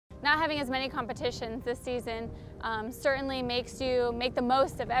Not having as many competitions this season certainly makes you make the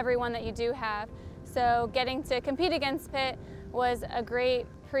most of everyone that you do have. So getting to compete against Pitt was a great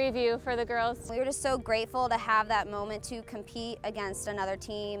preview for the girls. We were just so grateful to have that moment to compete against another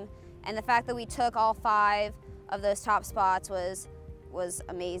team, and the fact that we took all 5 of those top spots was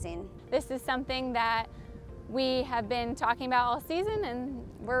amazing. This is something that we have been talking about all season, and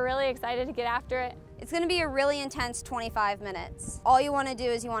we're really excited to get after it. It's going to be a really intense 25 minutes. All you want to do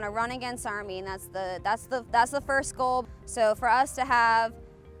is you want to run against Army, and that's the first goal. So for us to have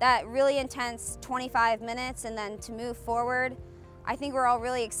that really intense 25 minutes and then to move forward, I think we're all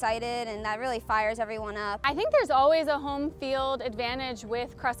really excited, and that really fires everyone up. I think there's always a home field advantage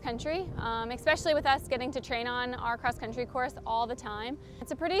with cross country, especially with us getting to train on our cross country course all the time.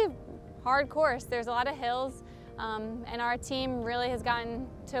 It's a pretty hard course. There's a lot of hills, and our team really has gotten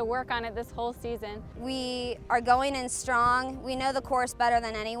to work on it this whole season. We are going in strong. We know the course better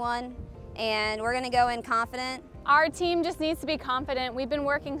than anyone, and we're going to go in confident. Our team just needs to be confident. We've been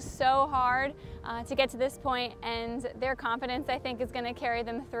working so hard to get to this point, and their confidence, I think, is going to carry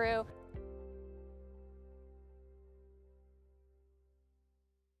them through.